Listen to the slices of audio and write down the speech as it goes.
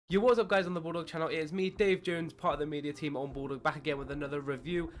Yo, what's up guys on the Bulldog channel? It is me, Dave Jones, part of the media team on Bulldog, back again with another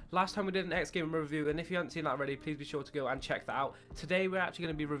review. Last time we did an X game review, and if you haven't seen that already, please be sure to go and check that out. Today we're actually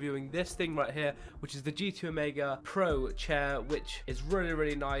going to be reviewing this thing right here, which is the G2 Omega Pro chair, which is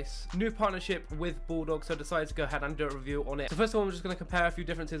really nice. New partnership with Bulldog, so I decided to go ahead and do a review on it. So first of all, I'm just going to compare a few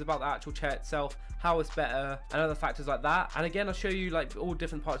differences about the actual chair itself, how it's better, and other factors like that. And again, I'll show you like all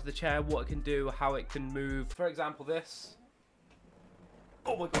different parts of the chair, what it can do, how it can move. For example, this.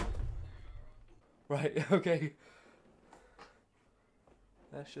 Oh my god. Right, okay.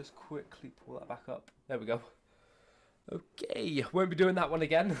 Let's just quickly pull that back up. There we go. Okay, won't be doing that one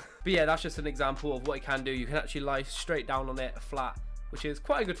again. But yeah, that's just an example of what it can do. You can actually lie straight down on it, flat, which is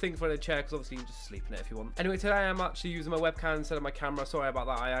quite a good thing for a chair because obviously you can just sleep in it if you want. Anyway, today I'm actually using my webcam instead of my camera. Sorry about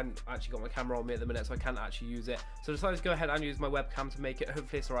that, I haven't actually got my camera on me at the minute, so I can't actually use it. So I decided to go ahead and use my webcam to make it,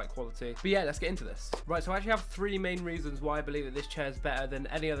 hopefully it's the right quality. But yeah, let's get into this. Right, so I actually have three main reasons why I believe that this chair is better than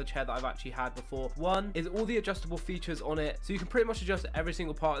any other chair that I've actually had before. One is all the adjustable features on it, so you can pretty much adjust every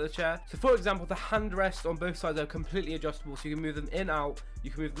single part of the chair. So for example, the handrests on both sides are completely adjustable, so you can move them in, out,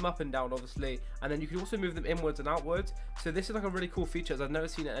 you can move them up and down obviously, and then you can also move them inwards and outwards. So this is like a really cool feature, as I've never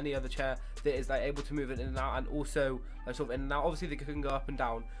seen it any other chair that is like able to move it in and out, and also like sort of in and out. Obviously they can go up and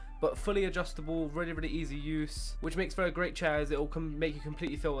down, but fully adjustable, really easy use, which makes for a great chair as it will make you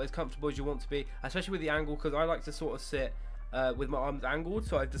completely feel as comfortable as you want to be, especially with the angle, because I like to sort of sit with my arms angled,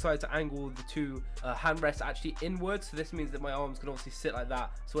 so I've decided to angle the two handrests actually inwards. So this means that my arms can obviously sit like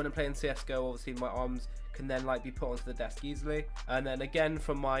that, so when I'm playing CSGO, obviously my arms can then like be put onto the desk easily. And then again,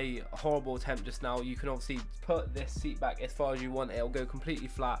 from my horrible attempt just now, you can obviously put this seat back as far as you want. It'll go completely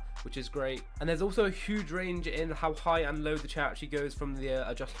flat, which is great. And there's also a huge range in how high and low the chair actually goes from the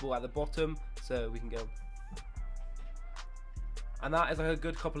adjustable at the bottom, so we can go, and that is like a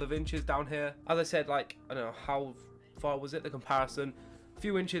good couple of inches down here. As I said, like, I don't know how far was it, the comparison, a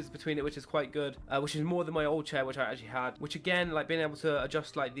few inches between it, which is quite good, which is more than my old chair which I actually had, which again, like being able to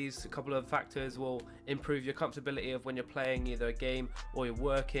adjust like these couple of factors will improve your comfortability of when you're playing either a game or you're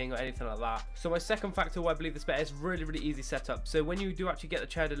working or anything like that. So my second factor why I believe this better is really easy setup. So when you do actually get the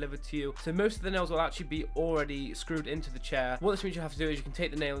chair delivered to you, so most of the nails will actually be already screwed into the chair. What this means you have to do is you can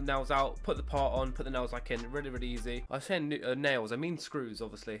take the nails out, put the part on, put the nails back in, really easy. I was saying nails, I mean screws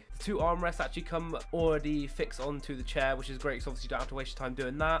obviously. The two armrests actually come already fixed onto the chair, which is great, so obviously you don't have to waste your time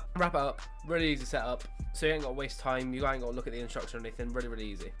doing that. Wrap it up, really easy setup, so you ain't got to waste time, you ain't got to look at the instruction or anything, really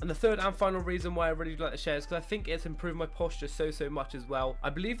easy. And the third and final reason why I really like the chair is because I think it's improved my posture so much as well.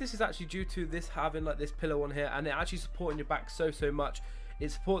 I believe this is actually due to this having like this pillow on here, and it actually supporting your back so much.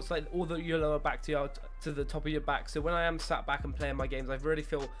 It supports like all your lower back to the top of your back, so when I am sat back and playing my games, I really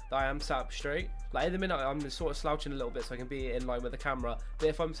feel that I am sat up straight. Like in the minute I'm just sort of slouching a little bit so I can be in line with the camera, but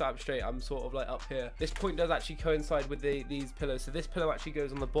if I'm sat up straight, I'm sort of like up here. This point does actually coincide with these pillows, so this pillow actually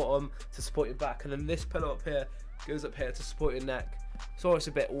goes on the bottom to support your back, and then this pillow up here goes up here to support your neck. So it's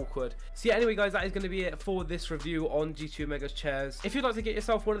a bit awkward. So yeah, anyway guys, that is going to be it for this review on G2 Omega's chairs. If you'd like to get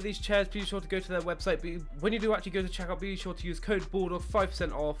yourself one of these chairs, be sure to go to their website. But when you do actually go to checkout, be sure to use code Bulldog,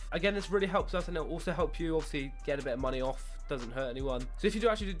 5% off. Again, this really helps us, and it'll also help you obviously get a bit of money off. Doesn't hurt anyone. So if you do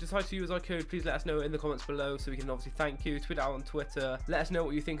actually decide to use our code, please let us know in the comments below so we can obviously thank you. Tweet out on Twitter, let us know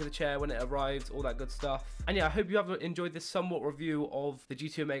what you think of the chair when it arrives, all that good stuff. And yeah, I hope you have enjoyed this somewhat review of the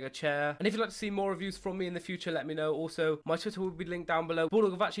G2 Omega chair, and if you'd like to see more reviews from me in the future, let me know. Also, my Twitter will be linked down below.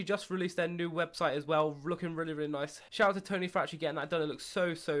 Bulldog have actually just released their new website as well, looking really nice. Shout out to Tony for actually getting that done. It looks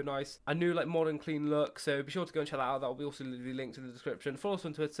so nice, a new like modern clean look, so be sure to go and check that out. That will be also be linked in the description. Follow us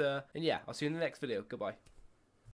on Twitter, and yeah, I'll see you in the next video. Goodbye.